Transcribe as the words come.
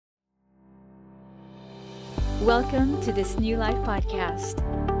Welcome to this New Life podcast.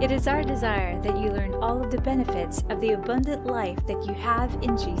 It is our desire that you learn all of the benefits of the abundant life that you have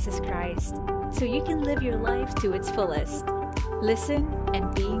in Jesus Christ, so you can live your life to its fullest. Listen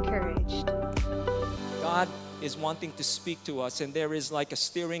and be encouraged. God is wanting to speak to us, and there is like a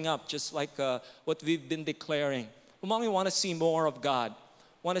stirring up, just like what we've been declaring. How many want to see more of God?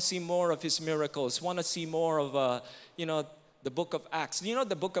 Want to see more of His miracles? Want to see more of, the book of Acts?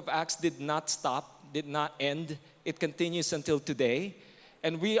 The book of Acts did not stop, did not end. It continues until today.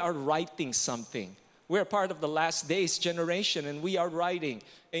 And we are writing something. We're part of the last days generation, and we are writing.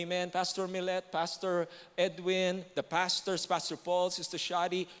 Amen. Pastor Millet, Pastor Edwin, the pastors, Pastor Paul, Sister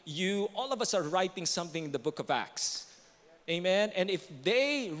Shadi, you, all of us are writing something in the book of Acts. Amen. And if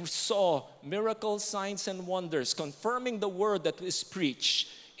they saw miracles, signs, and wonders confirming the word that is preached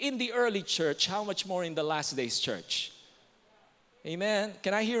in the early church, how much more in the last days church? Amen.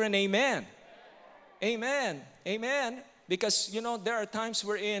 Can I hear an amen? Amen. Amen. Because, there are times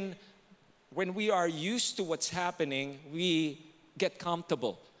when we are used to what's happening, we get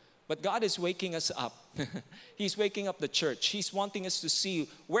comfortable. But God is waking us up. He's waking up the church. He's wanting us to see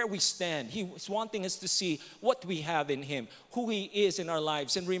where we stand. He's wanting us to see what we have in Him, who He is in our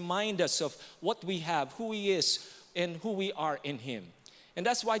lives, and remind us of what we have, who He is, and who we are in Him. And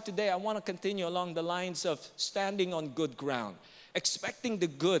that's why today I want to continue along the lines of standing on good ground, expecting the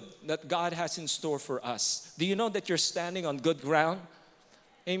good that God has in store for us. Do you know that you're standing on good ground?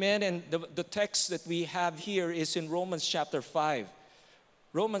 Amen. And the text that we have here is in Romans chapter 5.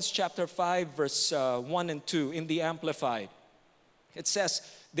 Romans chapter 5 verse 1 and 2 in the Amplified. It says,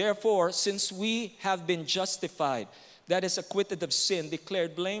 "Therefore, since we have been justified, that is acquitted of sin,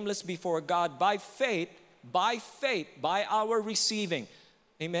 declared blameless before God by faith, by our receiving."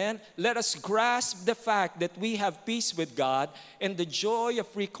 Amen. Let us grasp the fact that we have peace with God and the joy of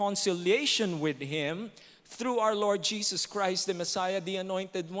reconciliation with Him through our Lord Jesus Christ, the Messiah, the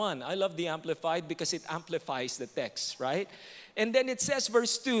Anointed One. I love the Amplified because it amplifies the text, right? And then it says,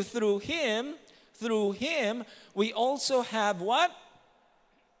 verse 2, through Him, we also have what?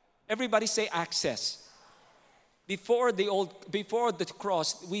 Everybody say access. Before the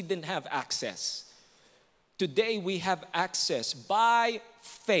cross, we didn't have access. Today we have access by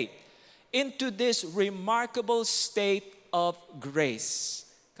faith into this remarkable state of grace.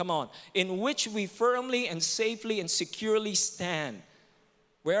 Come on. In which we firmly and safely and securely stand.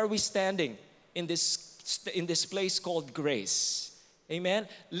 Where are we standing? In this place called grace. Amen.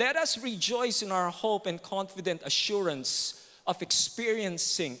 Let us rejoice in our hope and confident assurance of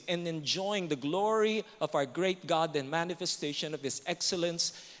experiencing and enjoying the glory of our great God and manifestation of His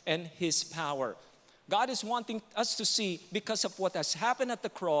excellence and His power. God is wanting us to see, because of what has happened at the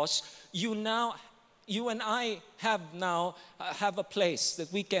cross, you and I have a place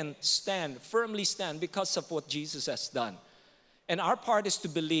that we can firmly stand because of what Jesus has done. And our part is to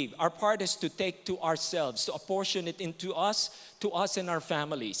believe. Our part is to take to ourselves, to apportion it into us, to us and our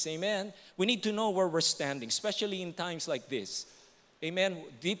families. Amen. We need to know where we're standing, especially in times like this. Amen.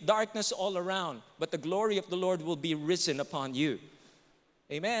 Deep darkness all around, but the glory of the Lord will be risen upon you.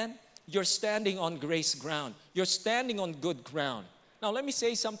 Amen. You're standing on grace ground. You're standing on good ground. Now, let me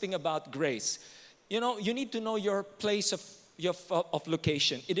say something about grace. You need to know your place of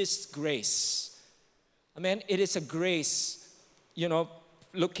location. It is grace. Amen. It is a grace,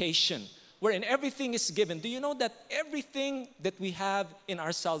 location wherein everything is given. Do you know that everything that we have in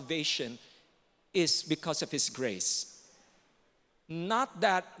our salvation is because of His grace? Not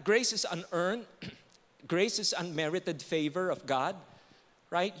that grace is unearned. Grace is unmerited favor of God.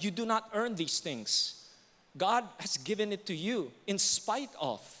 Right? You do not earn these things. God has given it to you in spite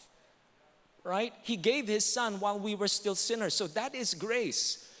of. Right? He gave His Son while we were still sinners. So that is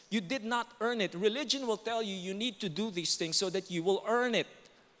grace. You did not earn it. Religion will tell you need to do these things so that you will earn it.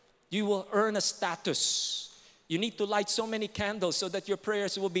 You will earn a status. You need to light so many candles so that your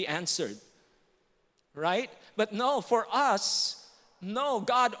prayers will be answered. Right? But no, for us, no,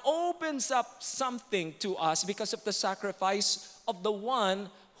 God opens up something to us because of the sacrifice of the one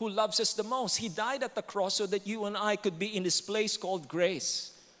who loves us the most. He died at the cross so that you and I could be in this place called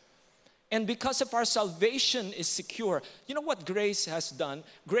grace. And because of our salvation is secure. You know what grace has done?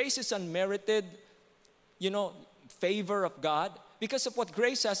 Grace is unmerited, favor of God. Because of what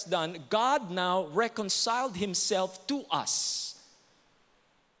grace has done, God now reconciled Himself to us.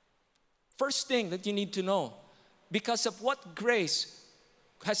 First thing that you need to know, because of what grace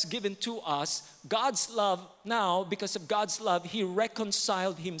has given to us, God's love now, because of God's love, He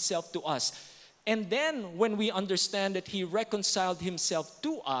reconciled Himself to us. And then when we understand that He reconciled Himself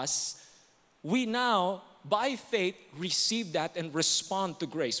to us, we now by faith, receive that and respond to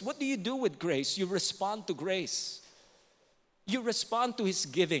grace. What do you do with grace? You respond to grace. You respond to His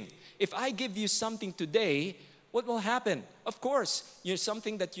giving. If I give you something today, what will happen? Of course, you're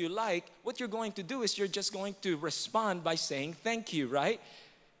something that you like. What you're going to do is you're just going to respond by saying thank you, right?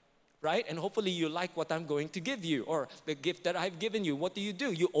 Right? And hopefully you like what I'm going to give you or the gift that I've given you. What do?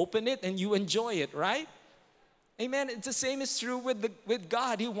 You open it and you enjoy it, right? Amen. It's the same is true with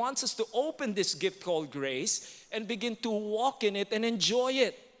God. He wants us to open this gift called grace and begin to walk in it and enjoy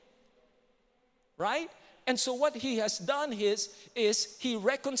it. Right? And so what He has done is He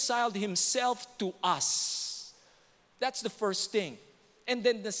reconciled Himself to us. That's the first thing. And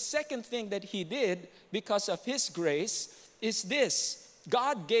then the second thing that He did because of His grace is this.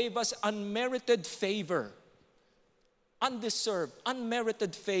 God gave us unmerited favor. Undeserved,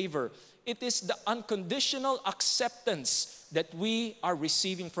 unmerited favor. It is the unconditional acceptance that we are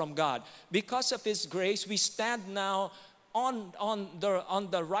receiving from God. Because of His grace, we stand now on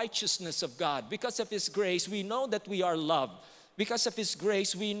the righteousness of God. Because of His grace, we know that we are loved. Because of His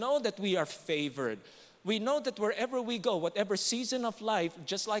grace, we know that we are favored. We know that wherever we go, whatever season of life,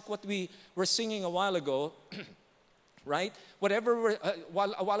 just like what we were singing a while ago, right? A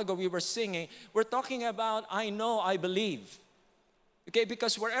while ago we were singing, we're talking about, I know, I believe. Okay,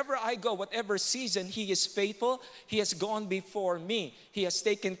 because wherever I go, whatever season, He is faithful. He has gone before me. He has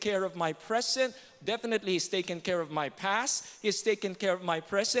taken care of my present. Definitely He's taken care of my past. He has taken care of my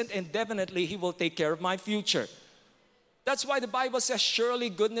present. And definitely He will take care of my future. That's why the Bible says,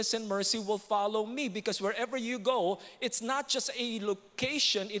 surely goodness and mercy will follow me. Because wherever you go, it's not just a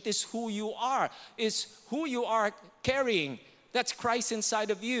location, it is who you are. It's who you are carrying. That's Christ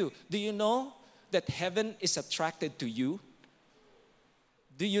inside of you. Do you know that heaven is attracted to you?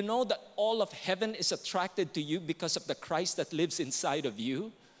 Do you know that all of heaven is attracted to you because of the Christ that lives inside of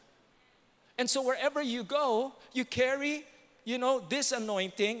you? And so wherever you go, you carry, this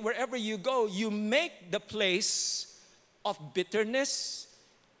anointing. Wherever you go, you make the place of bitterness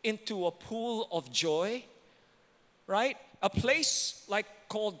into a pool of joy, right? A place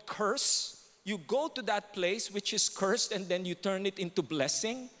called curse. You go to that place which is cursed and then you turn it into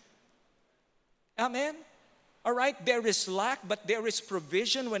blessing. Amen? All right, there is lack, but there is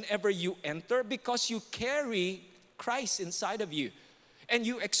provision whenever you enter because you carry Christ inside of you. And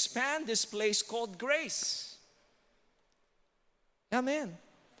you expand this place called grace. Amen.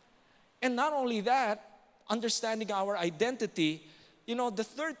 And not only that, understanding our identity, the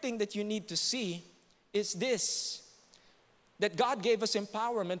third thing that you need to see is this, that God gave us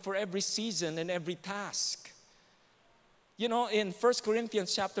empowerment for every season and every task. In 1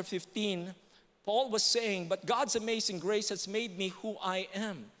 Corinthians chapter 15, Paul was saying, but God's amazing grace has made me who I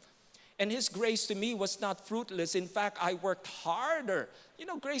am. And His grace to me was not fruitless. In fact, I worked harder.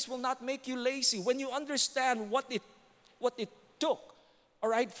 Grace will not make you lazy. When you understand what it took, all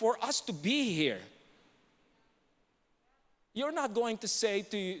right, for us to be here, you're not going to say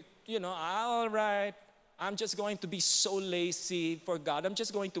all right, I'm just going to be so lazy for God. I'm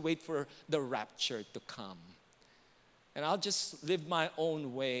just going to wait for the rapture to come. And I'll just live my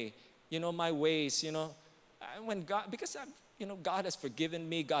own way, my ways, when God, because God has forgiven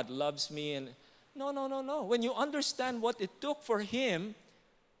me, God loves me. And no. When you understand what it took for Him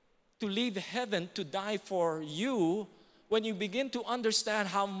to leave heaven to die for you, when you begin to understand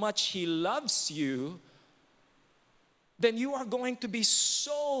how much He loves you, then you are going to be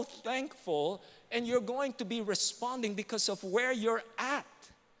so thankful and you're going to be responding because of where you're at.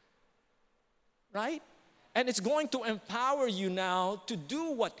 Right? And it's going to empower you now to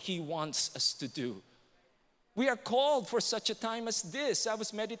do what He wants us to do. We are called for such a time as this. I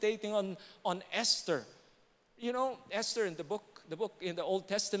was meditating on Esther. Esther in the book in the Old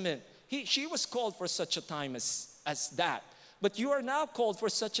Testament, she was called for such a time as that. But you are now called for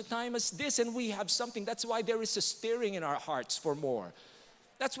such a time as this, and we have something. That's why there is a stirring in our hearts for more.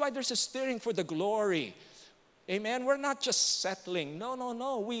 That's why there's a stirring for the glory. Amen. We're not just settling.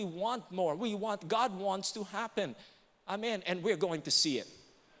 No. We want more. God wants to happen. Amen. And we're going to see it.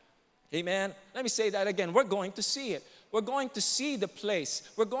 Amen. Let me say that again. We're going to see it. We're going to see the place.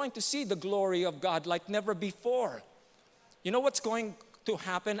 We're going to see the glory of God like never before. You know what's going to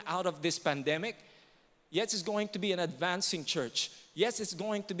happen out of this pandemic? Yes, it's going to be an advancing church. Yes, it's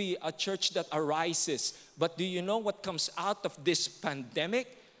going to be a church that arises. But do you know what comes out of this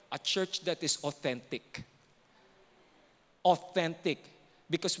pandemic? A church that is authentic. Authentic.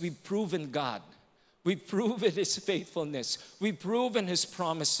 Because we've proven God. We've proven His faithfulness. We've proven His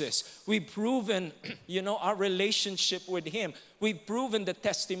promises. We've proven, our relationship with Him. We've proven the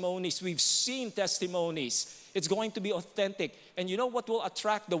testimonies. We've seen testimonies. It's going to be authentic. And you know what will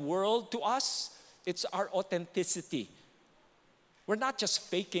attract the world to us? It's our authenticity. We're not just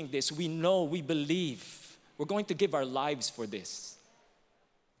faking this. We know, we believe. We're going to give our lives for this.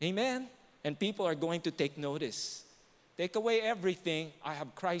 Amen? And people are going to take notice. Take away everything, I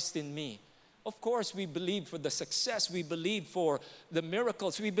have Christ in me. Of course, we believe for the success. We believe for the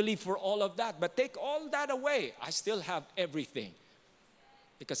miracles. We believe for all of that. But take all that away. I still have everything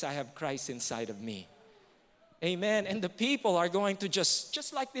because I have Christ inside of me. Amen. And the people are going to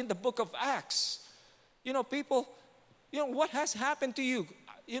just like in the book of Acts, people, what has happened to you?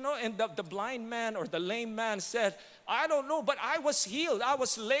 And the blind man or the lame man said, I don't know, but I was healed. I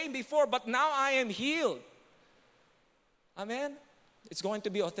was lame before, but now I am healed. Amen. It's going to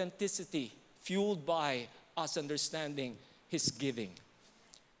be authenticity fueled by us understanding His giving.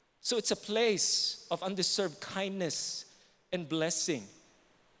 So it's a place of undeserved kindness and blessing.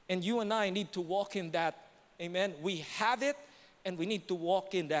 And you and I need to walk in that. Amen. We have it and we need to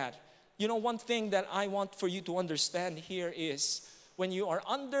walk in that. One thing that I want for you to understand here is when you are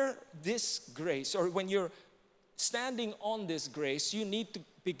under this grace or when you're standing on this grace, you need to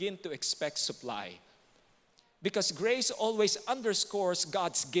begin to expect supply. Because grace always underscores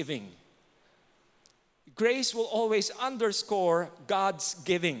God's giving. Grace will always underscore God's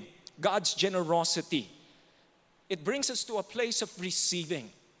giving, God's generosity. It brings us to a place of receiving.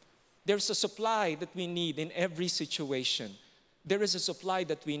 There's a supply that we need in every situation. There is a supply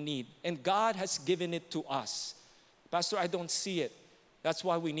that we need, and God has given it to us. Pastor, I don't see it. That's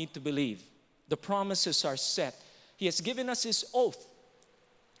why we need to believe. The promises are set. He has given us His oath.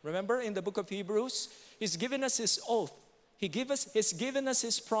 Remember in the book of Hebrews, He's given us His oath. He's given us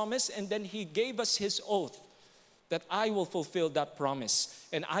His promise, and then He gave us His oath that I will fulfill that promise,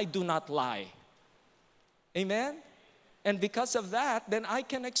 and I do not lie. Amen? And because of that, then I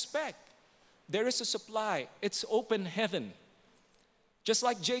can expect. There is a supply. It's open heaven. Just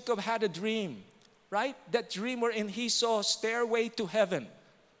like Jacob had a dream, right? That dream wherein he saw stairway to heaven.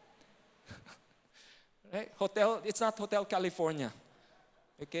 Right? It's not Hotel California.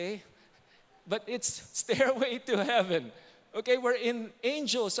 Okay? But it's stairway to heaven. Okay, wherein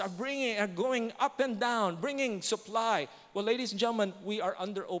angels are going up and down, bringing supply. Well, ladies and gentlemen, we are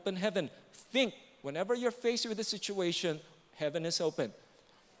under open heaven. Think, whenever you're faced with a situation, heaven is open.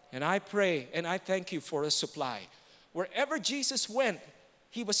 And I pray and I thank you for a supply. Wherever Jesus went,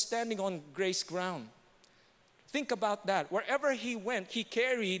 He was standing on grace ground. Think about that. Wherever He went, He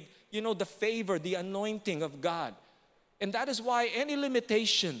carried, the favor, the anointing of God. And that is why any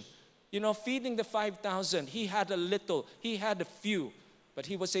limitation, feeding the 5,000, He had a little, He had a few, but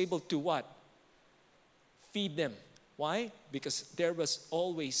He was able to what? Feed them. Why? Because there was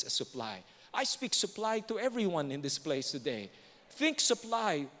always a supply. I speak supply to everyone in this place today. Think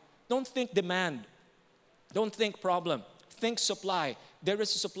supply. Don't think demand. Don't think problem. Think supply. There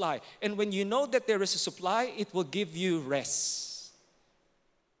is a supply. And when you know that there is a supply, it will give you rest.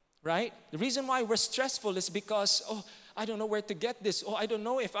 Right? The reason why we're stressful is because, I don't know where to get this. I don't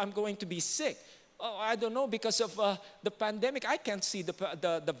know if I'm going to be sick. I don't know because of the pandemic. I can't see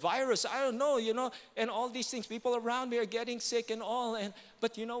the virus. I don't know, and all these things. People around me are getting sick and all.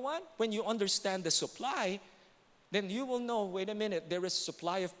 But you know what? When you understand the supply, then you will know, wait a minute, there is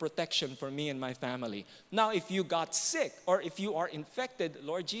supply of protection for me and my family. Now, if you got sick or if you are infected,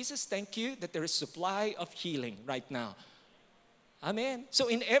 Lord Jesus, thank you that there is supply of healing right now. Amen. So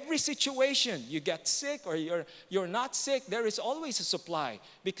in every situation, you get sick or you're not sick, there is always a supply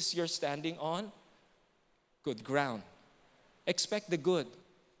because you're standing on good ground. Expect the good.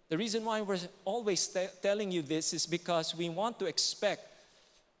 The reason why we're always telling you this is because we want to expect.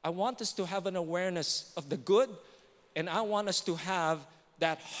 I want us to have an awareness of the good, and I want us to have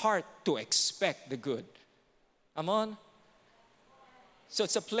that heart to expect the good. Come on. So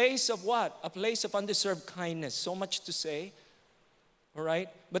it's a place of what? A place of undeserved kindness. So much to say. All right?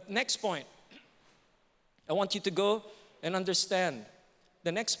 But next point, I want you to go and understand.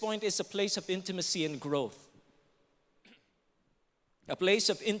 The next point is a place of intimacy and growth. A place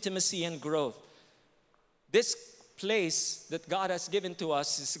of intimacy and growth. This place that God has given to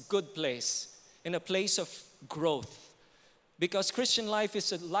us is a good place, and a place of growth. Because Christian life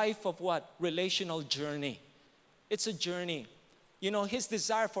is a life of what? Relational journey. It's a journey. His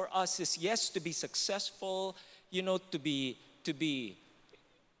desire for us is, yes, to be successful, to be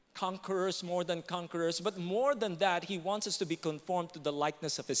conquerors, more than conquerors, but more than that, He wants us to be conformed to the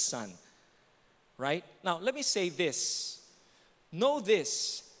likeness of His Son. Right? Now, let me say this. Know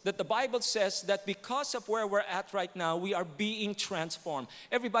this, that the Bible says that because of where we're at right now, we are being transformed.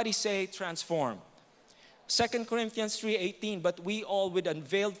 Everybody say transform. 2 Corinthians 3:18, but we all with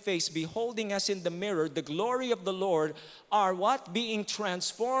unveiled face, beholding as in the mirror the glory of the Lord, are what? Being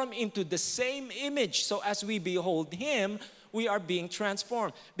transformed into the same image. So as we behold Him, we are being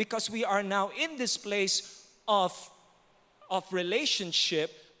transformed. Because we are now in this place of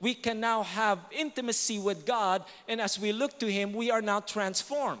relationship, we can now have intimacy with God, and as we look to Him, we are now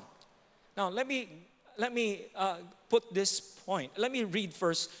transformed. Now, let me put this point. Let me read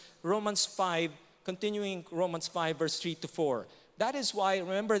first Romans 5, continuing Romans 5, verse 3 to 4. That is why,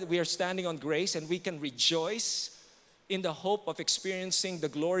 remember, that we are standing on grace and we can rejoice in the hope of experiencing the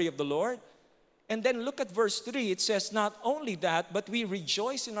glory of the Lord. And then look at verse 3. It says, not only that, but we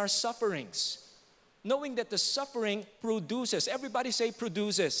rejoice in our sufferings, knowing that the suffering produces, everybody say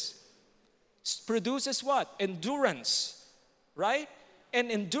produces. Produces what? Endurance, right? And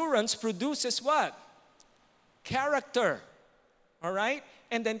endurance produces what? Character, all right?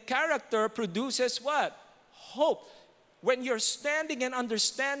 And then character produces what? Hope. When you're standing and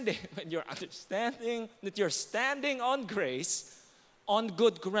understanding, when you're understanding that you're standing on grace, on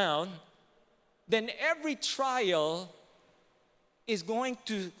good ground, then every trial is going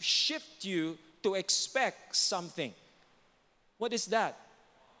to shift you to expect something. What is that?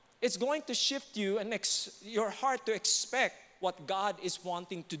 It's going to shift you and your heart to expect what God is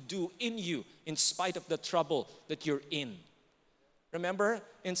wanting to do in you in spite of the trouble that you're in. Remember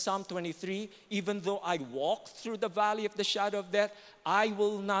in Psalm 23, even though I walk through the valley of the shadow of death, I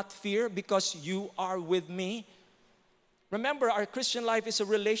will not fear because you are with me. Remember, our Christian life is a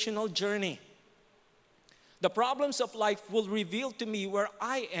relational journey. The problems of life will reveal to me where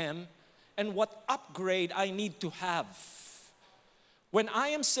I am and what upgrade I need to have. When I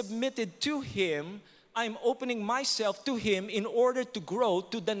am submitted to Him, I'm opening myself to Him in order to grow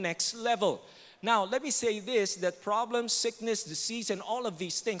to the next level. Now, let me say this, that problems, sickness, disease, and all of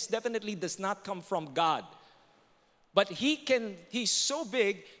these things definitely does not come from God. But He's so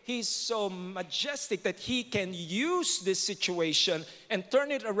big, He's so majestic that He can use this situation and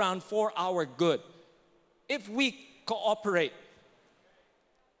turn it around for our good. If we cooperate.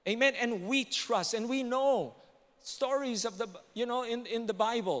 Amen. And we trust and we know stories of in the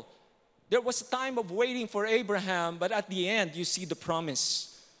Bible. There was a time of waiting for Abraham, but at the end you see the promise.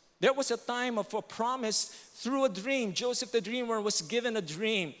 There was a time of a promise through a dream. Joseph the dreamer was given a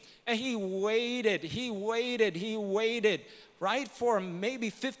dream. And he waited, right? For maybe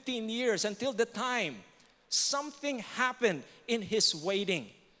 15 years until the time something happened in his waiting.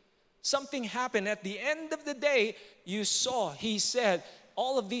 Something happened. At the end of the day, you saw, he said,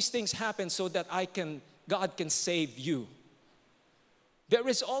 all of these things happen so that God can save you. There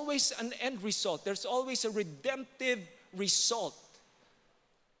is always an end result. There's always a redemptive result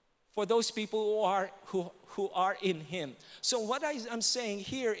for those people who are in Him. So what I'm saying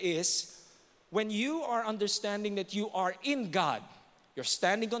here is, when you are understanding that you are in God, you're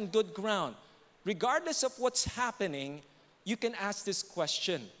standing on good ground, regardless of what's happening, you can ask this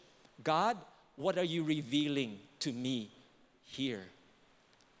question: God, what are you revealing to me here?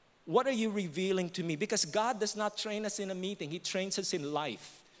 What are you revealing to me? Because God does not train us in a meeting. He trains us in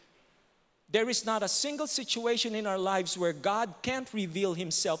life. There is not a single situation in our lives where God can't reveal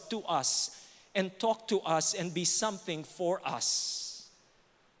Himself to us and talk to us and be something for us.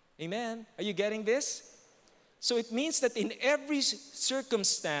 Amen? Are you getting this? So it means that in every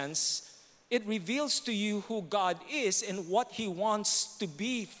circumstance, it reveals to you who God is and what He wants to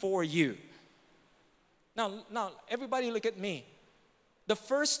be for you. Now, everybody look at me. The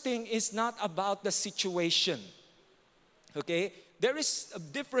first thing is not about the situation. Okay? There is a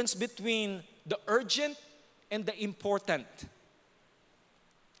difference between the urgent and the important.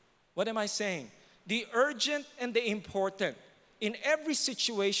 What am I saying? The urgent and the important. In every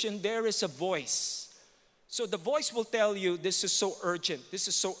situation, there is a voice. So the voice will tell you, this is so urgent, this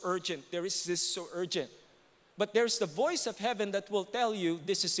is so urgent, there is this so urgent. But there's the voice of heaven that will tell you,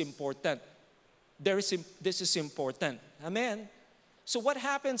 this is important. This is important. Amen? So what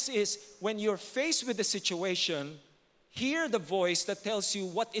happens is, when you're faced with a situation, hear the voice that tells you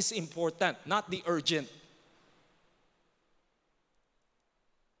what is important, not the urgent.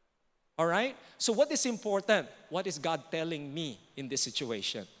 All right? So what is important? What is God telling me in this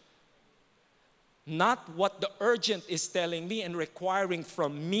situation? Not what the urgent is telling me and requiring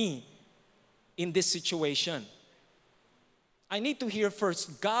from me in this situation. I need to hear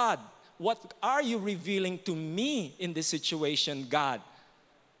first, God, what are you revealing to me in this situation, God?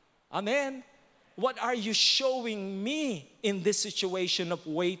 Amen? What are you showing me in this situation of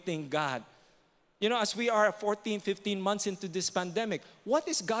waiting, God? You know, as we are 14, 15 months into this pandemic, what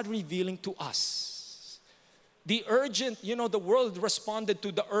is God revealing to us? The urgent, the world responded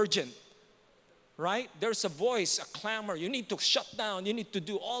to the urgent, right? There's a voice, a clamor. You need to shut down. You need to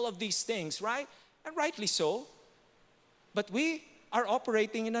do all of these things, right? And rightly so. But we are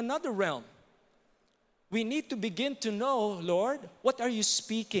operating in another realm. We need to begin to know, Lord, what are you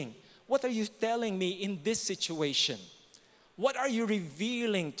speaking? What are you telling me in this situation? What are you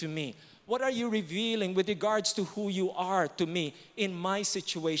revealing to me? What are you revealing with regards to who you are to me in my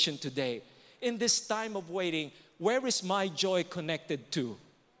situation today? In this time of waiting, where is my joy connected to?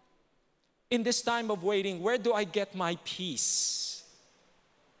 In this time of waiting, where do I get my peace?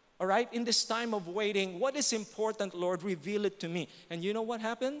 All right? In this time of waiting, what is important, Lord? Reveal it to me. And you know what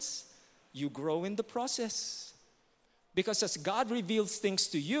happens? You grow in the process. Because as God reveals things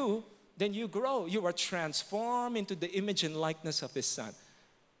to you, then you grow. You are transformed into the image and likeness of His Son.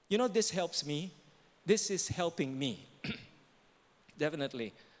 You know, this helps me. This is helping me.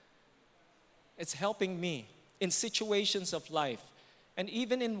 Definitely. It's helping me in situations of life. And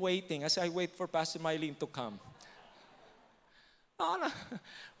even in waiting, as I wait for Pastor Mylene to come. Oh, no,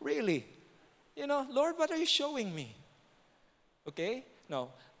 really. You know, Lord, what are you showing me? Okay? No.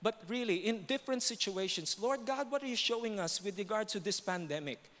 But really, in different situations, Lord God, what are you showing us with regard to this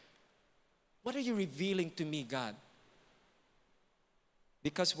pandemic? What are you revealing to me, God?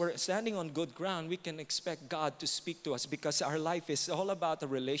 Because we're standing on good ground, we can expect God to speak to us because our life is all about a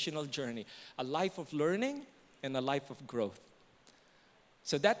relational journey, a life of learning and a life of growth.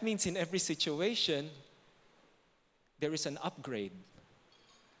 So that means in every situation, there is an upgrade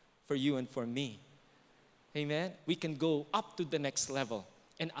for you and for me. Amen? We can go up to the next level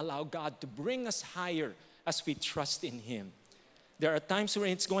and allow God to bring us higher as we trust in Him. There are times where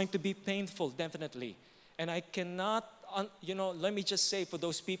it's going to be painful, definitely. And I cannot, let me just say for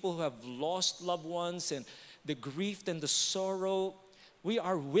those people who have lost loved ones and the grief and the sorrow, we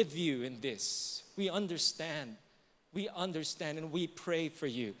are with you in this. We understand. We understand and we pray for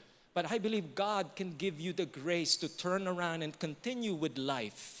you. But I believe God can give you the grace to turn around and continue with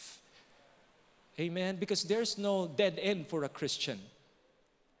life. Amen? Because there's no dead end for a Christian.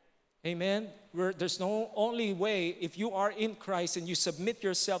 Amen? There's no only way, if you are in Christ and you submit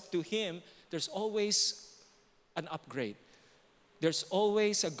yourself to Him, there's always an upgrade. There's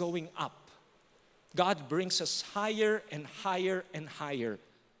always a going up. God brings us higher and higher and higher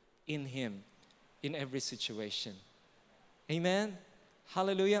in Him, in every situation. Amen?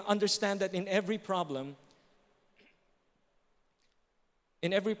 Hallelujah. Understand that in every problem,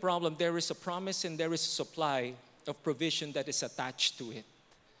 there is a promise and there is a supply of provision that is attached to it.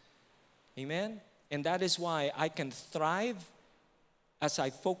 Amen? And that is why I can thrive as I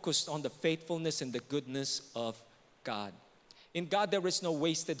focus on the faithfulness and the goodness of God. In God, there is no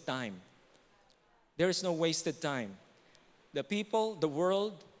wasted time. There is no wasted time. The people, the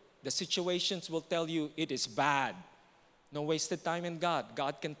world, the situations will tell you it is bad. No wasted time in God.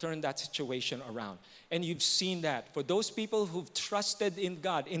 God can turn that situation around. And you've seen that. For those people who've trusted in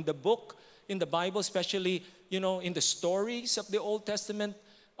God, in the book, in the Bible, especially, in the stories of the Old Testament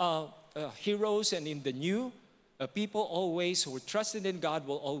heroes and in the New, people always who are trusted in God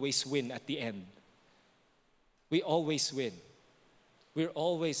will always win at the end. We always win. We're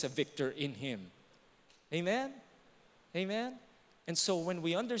always a victor in Him. Amen? Amen? And so when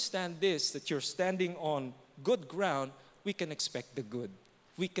we understand this, that you're standing on good ground, we can expect the good.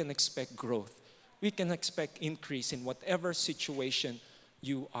 We can expect growth. We can expect increase in whatever situation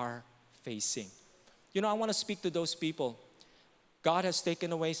you are facing. I want to speak to those people. God has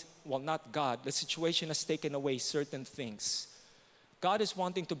taken away, not God, the situation has taken away certain things. God is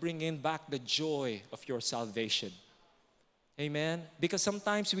wanting to bring in back the joy of your salvation. Amen? Because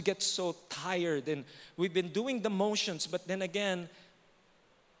sometimes we get so tired and we've been doing the motions, but then again,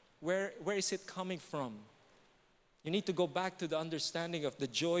 where is it coming from? You need to go back to the understanding of the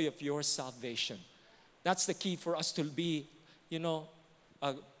joy of your salvation. That's the key for us to be,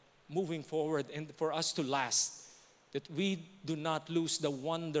 moving forward and for us to last. That we do not lose the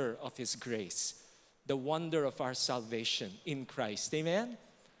wonder of His grace, the wonder of our salvation in Christ. Amen?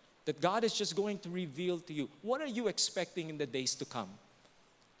 That God is just going to reveal to you. What are you expecting in the days to come?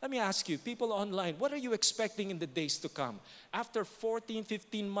 Let me ask you, people online, what are you expecting in the days to come? After 14,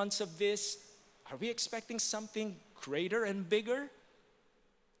 15 months of this, are we expecting something greater and bigger?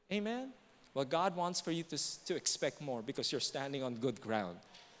 Amen? Well, God wants for you to expect more because you're standing on good ground.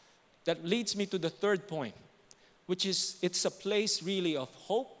 That leads me to the third point, which is it's a place really of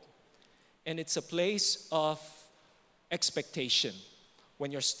hope and it's a place of expectation.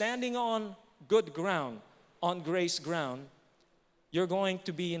 When you're standing on good ground, on grace ground, you're going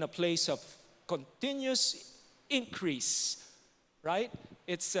to be in a place of continuous increase, right?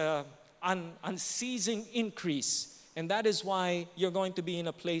 It's an unceasing increase And that is why you're going to be in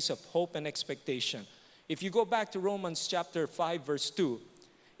a place of hope and expectation. If you go back to Romans chapter 5, verse 2,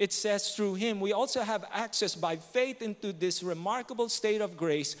 it says, through him we also have access by faith into this remarkable state of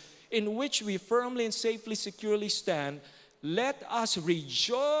grace in which we firmly and safely, securely stand. Let us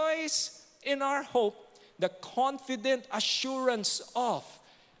rejoice in our hope, the confident assurance of,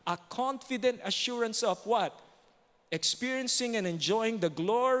 a confident assurance of what? Experiencing and enjoying the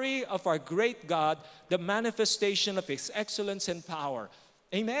glory of our great God, the manifestation of His excellence and power.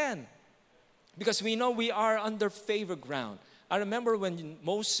 Amen. Because we know we are under favor ground. I remember when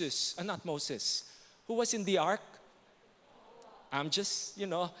not Moses, who was in the ark? I'm just,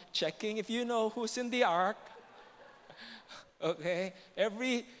 checking if you know who's in the ark. Okay,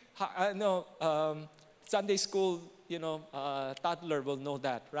 every Sunday school, toddler will know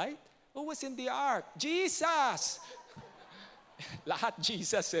that, right? Who was in the ark? Jesus. Lahat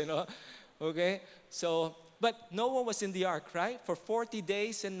Jesus, Okay, so, but Noah was in the ark, right? For 40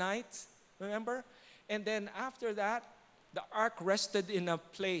 days and nights, remember? And then after that, the ark rested in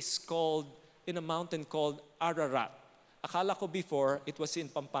a mountain called Ararat. Akala ko before, it was in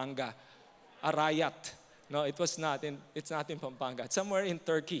Pampanga. Arayat. No, it was not. It's not in Pampanga. It's somewhere in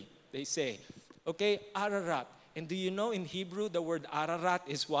Turkey, they say. Okay, Ararat. And do you know in Hebrew, the word Ararat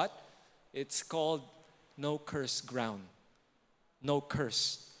is what? It's called no curse ground. No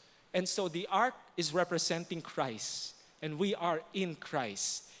curse. And so the ark is representing Christ. And we are in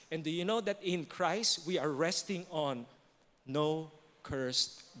Christ. And do you know that in Christ, we are resting on no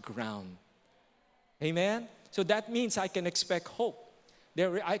cursed ground. Amen? So that means I can expect hope.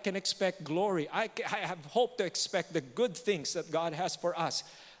 I can expect glory. I have hope to expect the good things that God has for us.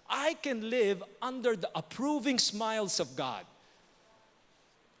 I can live under the approving smiles of God.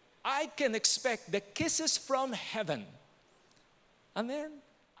 I can expect the kisses from heaven. Amen?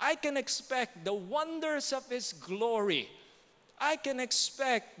 I can expect the wonders of His glory. I can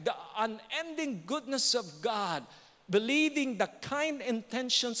expect the unending goodness of God, believing the kind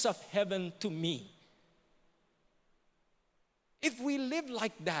intentions of heaven to me. If we live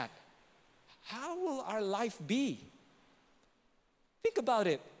like that, how will our life be? Think about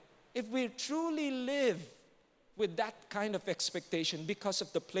it. If we truly live with that kind of expectation because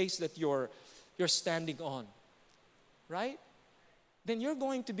of the place that you're standing on, right? Then you're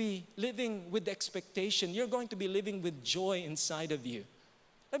going to be living with expectation. You're going to be living with joy inside of you.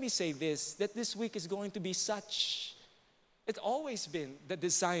 Let me say this, that this week is going to be it's always been the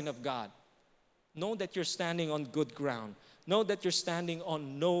design of God. Know that you're standing on good ground. Know that you're standing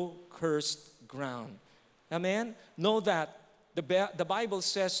on no cursed ground. Amen? Know that the Bible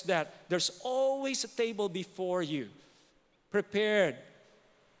says that there's always a table before you, prepared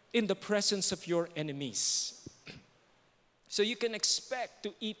in the presence of your enemies. So you can expect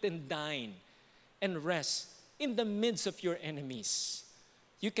to eat and dine and rest in the midst of your enemies.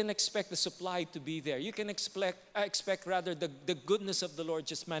 You can expect the supply to be there. You can expect the goodness of the Lord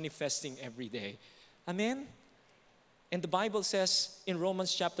just manifesting every day. Amen? And the Bible says in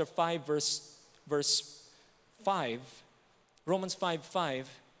Romans chapter 5, verse 5, Romans 5:5,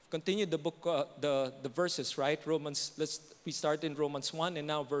 continue the book, the verses, right? We start in Romans 1 and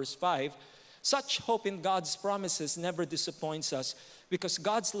now verse 5. Such hope in God's promises never disappoints us because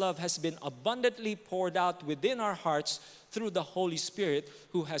God's love has been abundantly poured out within our hearts through the Holy Spirit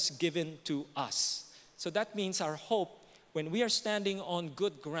who has given to us. So that means our hope, when we are standing on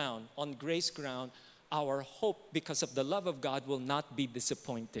good ground, on grace ground, our hope because of the love of God will not be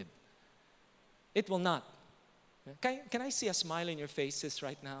disappointed. It will not. Can I see a smile in your faces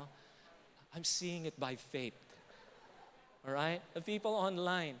right now? I'm seeing it by faith. All right? The people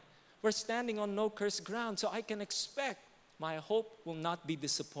online, we're standing on no cursed ground, so I can expect my hope will not be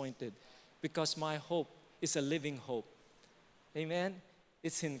disappointed because my hope is a living hope. Amen?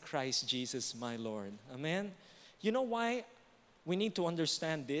 It's in Christ Jesus, my Lord. Amen? You know why we need to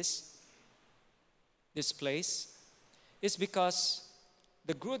understand this place? It's because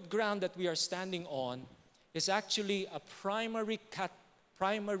the good ground that we are standing on is actually a primary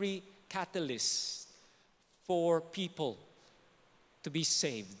catalyst for people to be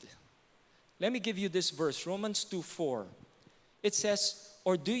saved. Let me give you this verse, Romans 2:4. It says,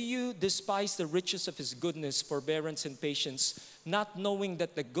 or do you despise the riches of His goodness, forbearance, and patience, not knowing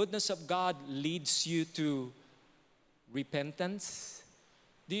that the goodness of God leads you to repentance?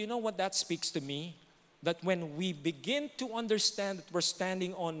 Do you know what that speaks to me? That when we begin to understand that we're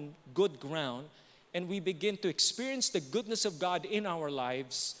standing on good ground, and we begin to experience the goodness of God in our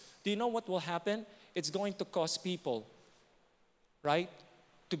lives, do you know what will happen? It's going to cause people, right,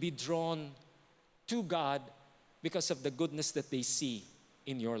 to be drawn to God because of the goodness that they see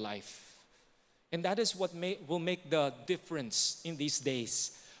in your life. And that is what will make the difference in these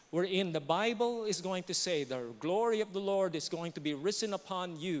days. Wherein the Bible is going to say the glory of the Lord is going to be risen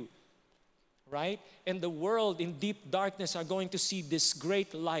upon you, right? And the world in deep darkness are going to see this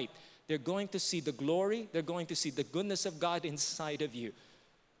great light. They're going to see the glory. They're going to see the goodness of God inside of you.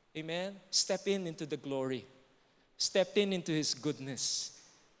 Amen? Step into the glory. Step into His goodness.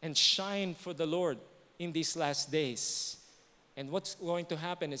 And shine for the Lord in these last days. And what's going to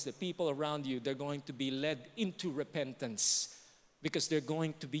happen is the people around you, they're going to be led into repentance. Because they're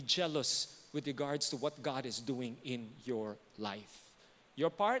going to be jealous with regards to what God is doing in your life. Your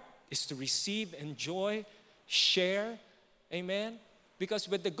part is to receive, enjoy, share. Amen? Because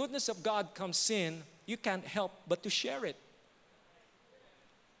when the goodness of God comes in, you can't help but to share it.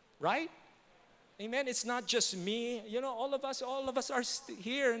 Right? Amen? It's not just me. You know, all of us are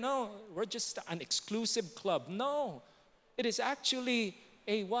here. No, we're just an exclusive club. No. It is actually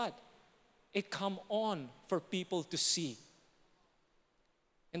a what? A come on for people to see.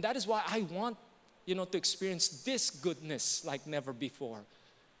 And that is why I want, to experience this goodness like never before.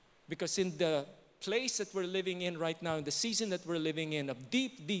 Because in the place that we're living in right now, in the season that we're living in of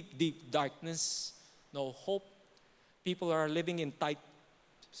deep, deep, deep darkness, no hope, people are living in tight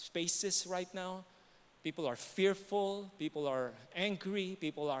spaces right now. People are fearful. People are angry.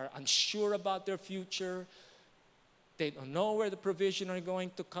 People are unsure about their future. They don't know where the provision are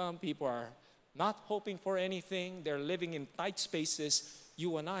going to come. People are not hoping for anything. They're living in tight spaces.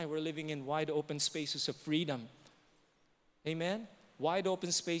 You and I, we're living in wide open spaces of freedom. Amen? Wide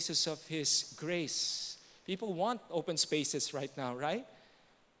open spaces of His grace. People want open spaces right now, right?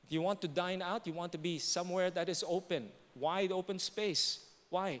 If you want to dine out, you want to be somewhere that is open. Wide open space.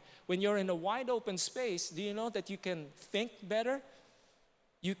 Why? When you're in a wide open space, do you know that you can think better?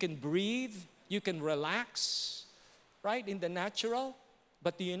 You can breathe. You can relax, right? In the natural.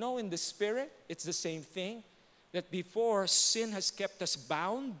 But do you know in the spirit, it's the same thing? That before sin has kept us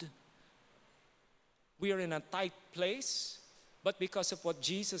bound, we are in a tight place. But because of what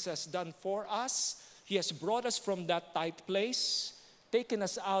Jesus has done for us, He has brought us from that tight place, taken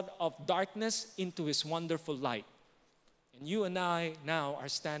us out of darkness into His wonderful light. And you and I now are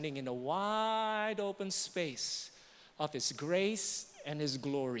standing in a wide open space of His grace and His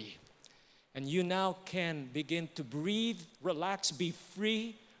glory. And you now can begin to breathe, relax, be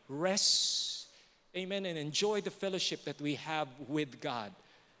free, rest, amen, and enjoy the fellowship that we have with God.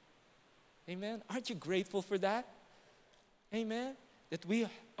 Amen. Aren't you grateful for that? Amen. That we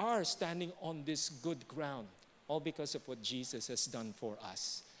are standing on this good ground, all because of what Jesus has done for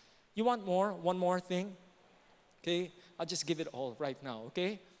us. You want more? One more thing? Okay, I'll just give it all right now,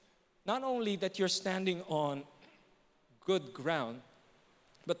 okay? Not only that you're standing on good ground,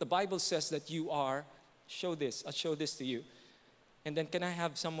 but the Bible says that you are, I'll show this to you. And then can I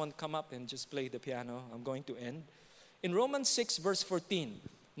have someone come up and just play the piano? I'm going to end. In Romans 6 verse 14,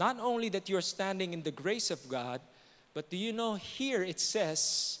 not only that you're standing in the grace of God, but do you know here it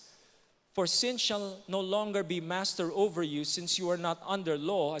says, for sin shall no longer be master over you, since you are not under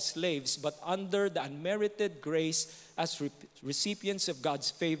law as slaves, but under the unmerited grace as recipients of God's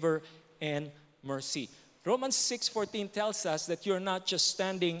favor and mercy. Romans 6:14 tells us that you're not just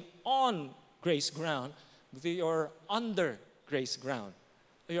standing on grace ground, but you're under grace ground.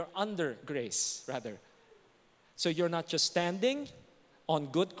 You're under grace, rather. So you're not just standing on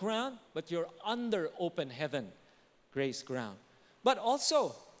good ground, but you're under open heaven, grace ground. But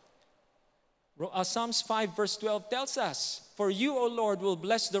also, Psalms 5 verse 12 tells us, for you, O Lord, will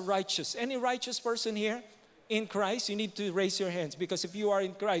bless the righteous. Any righteous person here in Christ? You need to raise your hands, because if you are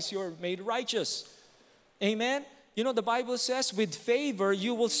in Christ, you're made righteous. Amen? You know, the Bible says, with favor,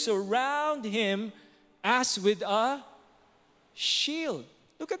 you will surround him as with a shield.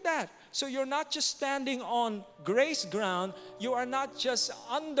 Look at that. So you're not just standing on grace ground. You are not just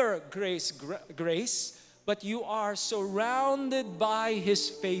under grace, but you are surrounded by His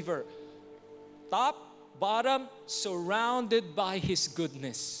favor. Top, bottom, surrounded by His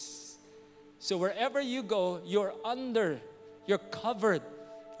goodness. So wherever you go, you're under, you're covered,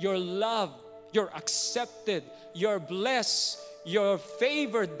 you're loved, you're accepted, you're blessed, you're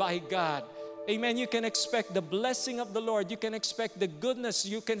favored by God. Amen. You can expect the blessing of the Lord. You can expect the goodness.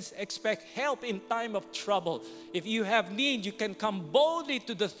 You can expect help in time of trouble. If you have need, you can come boldly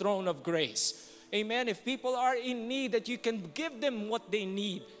to the throne of grace. Amen. If people are in need, that you can give them what they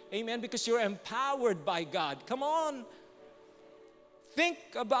need. Amen. Because you're empowered by God. Come on. Think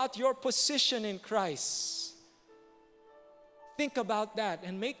about your position in Christ. Think about that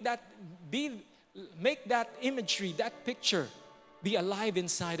and make that imagery, that picture be alive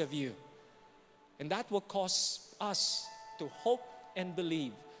inside of you. And that will cause us to hope and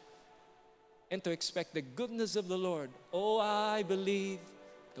believe. and to expect the goodness of the Lord. Oh, I believe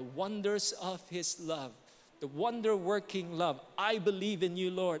the wonders of His love, the wonder-working love. I believe in you,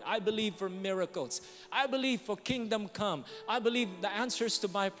 Lord. I believe for miracles. I believe for kingdom come. I believe the answers to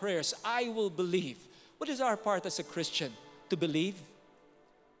my prayers. I will believe. What is our part as a Christian? To believe.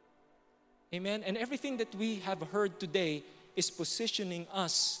 Amen. And everything that we have heard today is positioning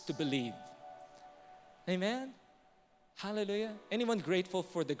us to believe. Amen. Hallelujah. Anyone grateful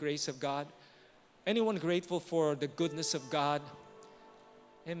for the grace of God? Anyone grateful for the goodness of God?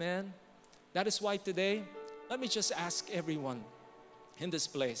 Amen. That is why today, let me just ask everyone in this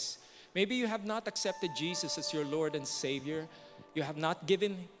place. Maybe you have not accepted Jesus as your Lord and Savior. You have not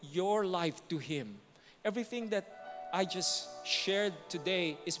given your life to Him. Everything that I just shared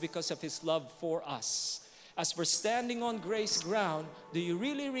today is because of His love for us. As we're standing on grace ground, do you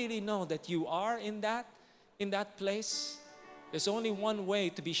really know that you are in that place? There's only one way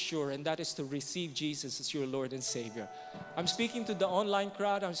to be sure, and that is to receive Jesus as your Lord and Savior. I'm speaking to the online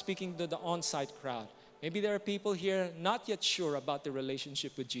crowd. I'm speaking to the on-site crowd. Maybe there are people here not yet sure about the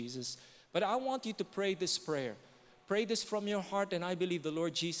relationship with Jesus, but I want you to pray this prayer. Pray this from your heart, and I believe the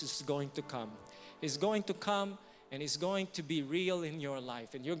Lord Jesus is going to come. He's going to come, and He's going to be real in your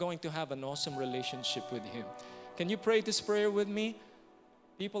life, and you're going to have an awesome relationship with Him. Can you pray this prayer with me?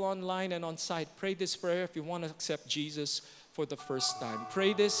 People online and on-site, pray this prayer if you want to accept Jesus for the first time.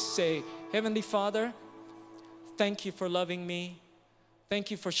 Pray this, say, Heavenly Father, thank you for loving me.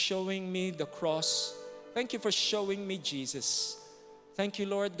 Thank you for showing me the cross. Thank you for showing me Jesus. Thank you,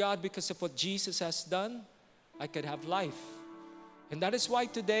 Lord God, because of what Jesus has done, I could have life. And that is why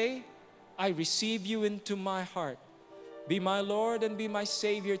today, I receive you into my heart. Be my Lord and be my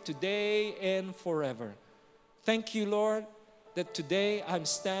Savior today and forever. Thank you, Lord, that today I'm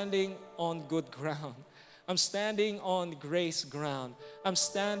standing on good ground. I'm standing on grace ground. I'm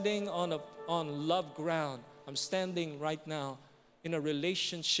standing on love ground. I'm standing right now in a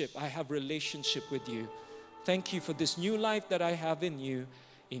relationship. I have relationship with you. Thank you for this new life that I have in you.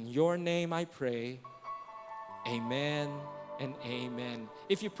 In your name I pray. Amen and amen.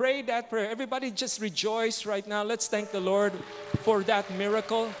 If you prayed that prayer, everybody just rejoice right now. Let's thank the Lord for that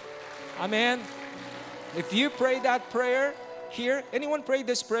miracle. Amen. If you prayed that prayer here, anyone prayed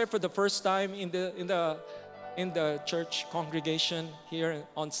this prayer for the first time in the church congregation here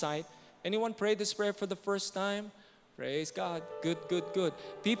on site? Anyone pray this prayer for the first time? Praise God. Good.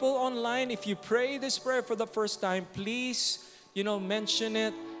 People online, if you pray this prayer for the first time, please, mention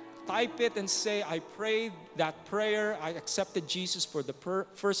it. Type it and say, I prayed that prayer. I accepted Jesus for the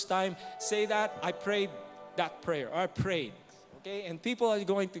first time. Say that, I prayed that prayer, or I prayed. Okay? And people are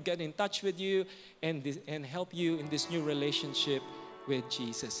going to get in touch with you and help you in this new relationship with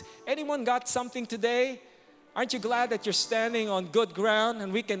Jesus. Anyone got something today? Aren't you glad that you're standing on good ground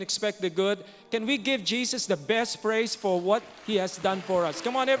and we can expect the good? Can we give Jesus the best praise for what He has done for us?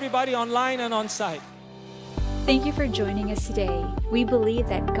 Come on, everybody online and on site. Thank you for joining us today. We believe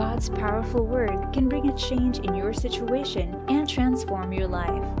that God's powerful word can bring a change in your situation and transform your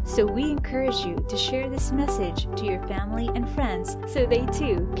life. So we encourage you to share this message to your family and friends so they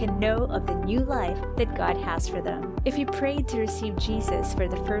too can know of the new life that God has for them. If you prayed to receive Jesus for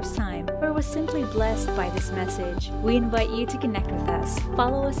the first time or was simply blessed by this message, we invite you to connect with us.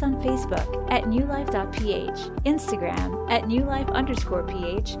 Follow us on Facebook at newlife.ph, Instagram at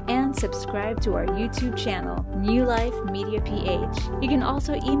newlife_ph, and subscribe to our YouTube channel, New Life Media PH. You can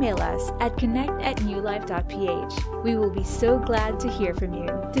also email us at connect@newlife.ph. We will be so glad to hear from you.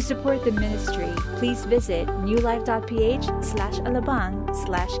 To support the ministry, please visit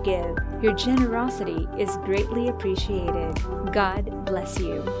newlife.ph/alabang/give. Your generosity is greatly appreciated. God bless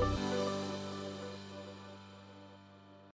you.